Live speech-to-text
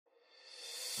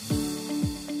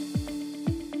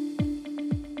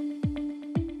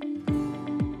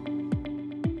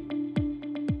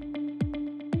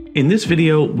In this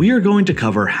video, we are going to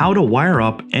cover how to wire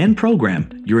up and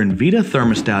program your Invita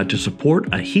thermostat to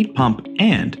support a heat pump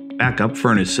and backup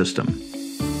furnace system.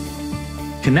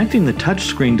 Connecting the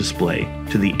touchscreen display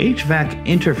to the HVAC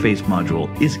interface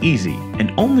module is easy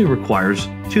and only requires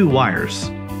two wires.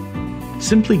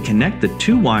 Simply connect the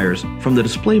two wires from the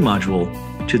display module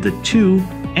to the to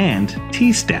and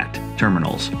T-stat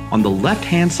terminals on the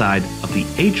left-hand side of the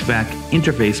HVAC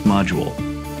interface module.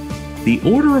 The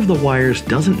order of the wires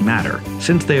doesn't matter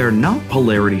since they are not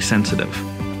polarity sensitive.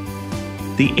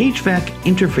 The HVAC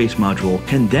interface module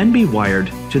can then be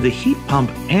wired to the heat pump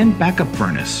and backup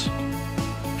furnace.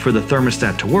 For the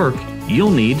thermostat to work, you'll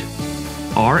need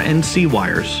R and C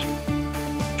wires,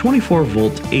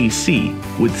 24-volt AC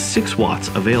with 6 watts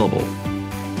available,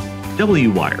 W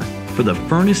wire for the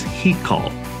furnace heat call,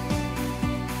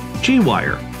 G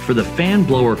wire for the fan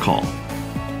blower call,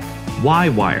 Y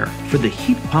wire for the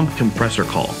heat pump compressor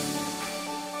call,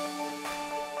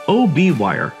 OB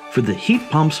wire for the heat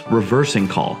pump's reversing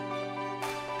call.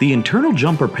 The internal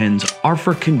jumper pins are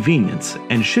for convenience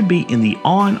and should be in the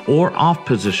on or off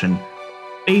position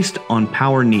based on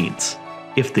power needs.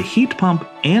 If the heat pump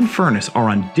and furnace are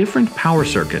on different power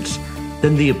circuits,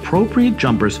 then the appropriate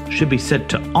jumpers should be set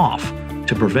to off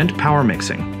to prevent power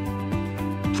mixing.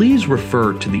 Please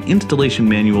refer to the installation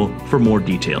manual for more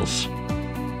details.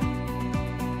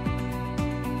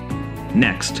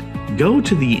 Next, go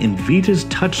to the Invita's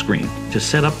touchscreen to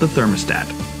set up the thermostat.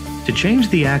 To change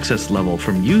the access level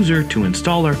from user to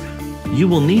installer, you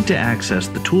will need to access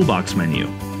the toolbox menu.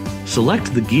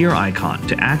 Select the gear icon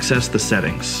to access the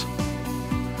settings.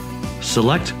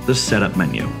 Select the setup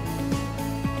menu.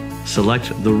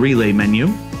 Select the relay menu.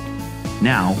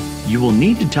 Now, you will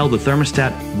need to tell the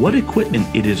thermostat what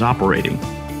equipment it is operating: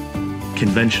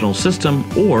 conventional system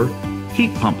or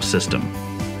heat pump system.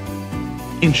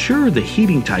 Ensure the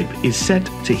heating type is set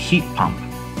to heat pump.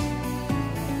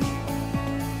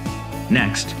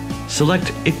 Next,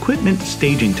 select equipment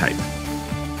staging type.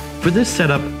 For this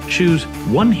setup, choose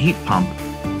one heat pump,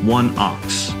 one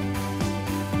aux.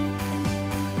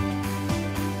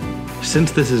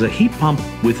 Since this is a heat pump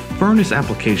with furnace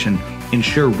application,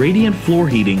 ensure radiant floor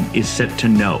heating is set to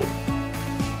no.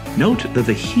 Note that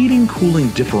the heating-cooling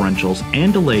differentials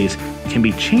and delays can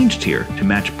be changed here to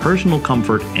match personal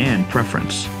comfort and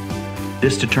preference.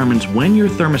 This determines when your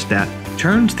thermostat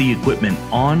turns the equipment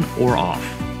on or off.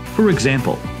 For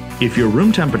example, if your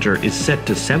room temperature is set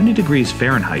to 70 degrees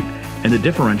Fahrenheit and the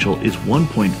differential is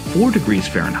 1.4 degrees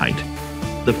Fahrenheit,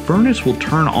 the furnace will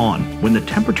turn on when the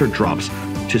temperature drops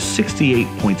to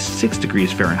 68.6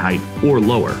 degrees Fahrenheit or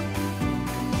lower.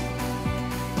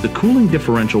 The cooling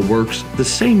differential works the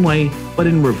same way, but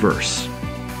in reverse.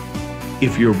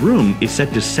 If your room is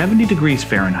set to 70 degrees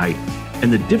Fahrenheit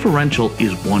and the differential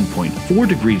is 1.4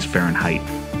 degrees Fahrenheit,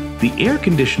 the air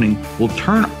conditioning will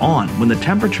turn on when the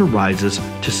temperature rises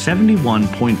to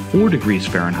 71.4 degrees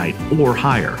Fahrenheit or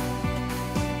higher.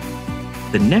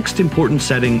 The next important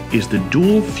setting is the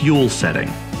dual fuel setting.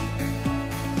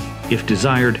 If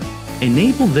desired,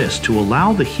 enable this to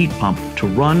allow the heat pump to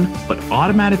run but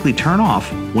automatically turn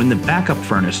off when the backup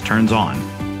furnace turns on.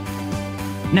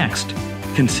 Next,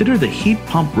 consider the heat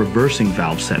pump reversing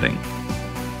valve setting.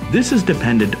 This is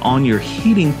dependent on your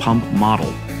heating pump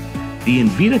model. The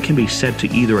Invita can be set to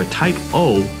either a Type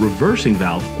O reversing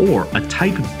valve or a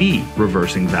Type B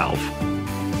reversing valve.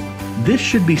 This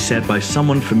should be set by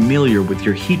someone familiar with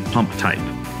your heat pump type.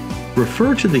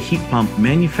 Refer to the heat pump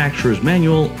manufacturer's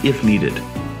manual if needed.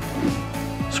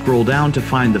 Scroll down to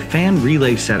find the fan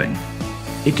relay setting.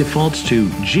 It defaults to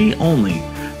G only,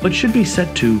 but should be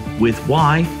set to with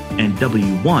Y and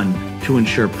W1 to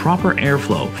ensure proper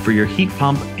airflow for your heat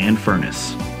pump and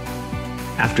furnace.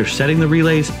 After setting the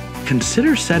relays,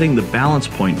 consider setting the balance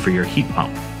point for your heat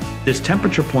pump. This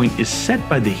temperature point is set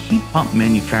by the heat pump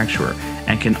manufacturer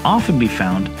and can often be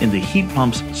found in the heat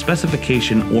pump's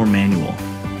specification or manual.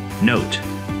 Note: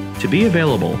 to be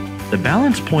available, the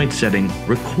balance point setting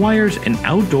requires an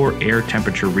outdoor air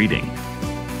temperature reading,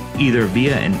 either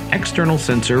via an external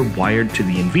sensor wired to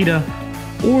the Invita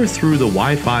or through the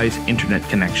Wi-Fi's internet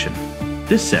connection.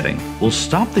 This setting will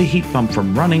stop the heat pump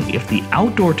from running if the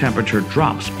outdoor temperature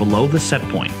drops below the set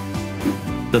point.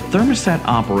 The thermostat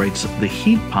operates the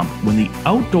heat pump when the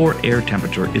outdoor air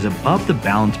temperature is above the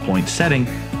balance point setting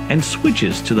and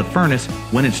switches to the furnace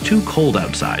when it's too cold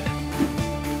outside.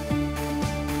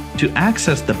 To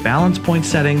access the balance point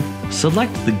setting,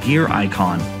 select the gear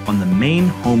icon on the main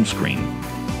home screen.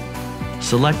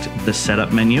 Select the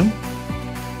setup menu.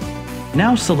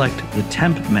 Now select the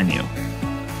temp menu.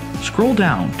 Scroll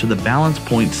down to the balance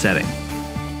point setting.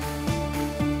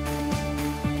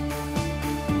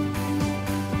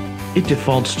 it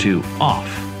defaults to off.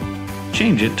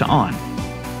 Change it to on.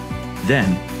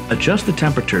 Then, adjust the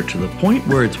temperature to the point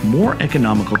where it's more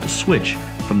economical to switch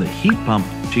from the heat pump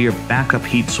to your backup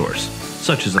heat source,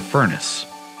 such as a furnace.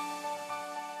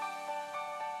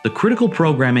 The critical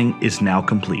programming is now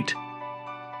complete.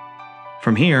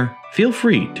 From here, feel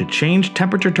free to change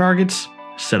temperature targets,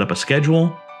 set up a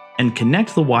schedule, and connect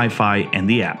the Wi-Fi and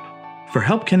the app. For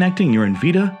help connecting your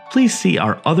Invita, please see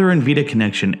our other Invita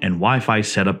connection and Wi-Fi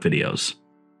setup videos.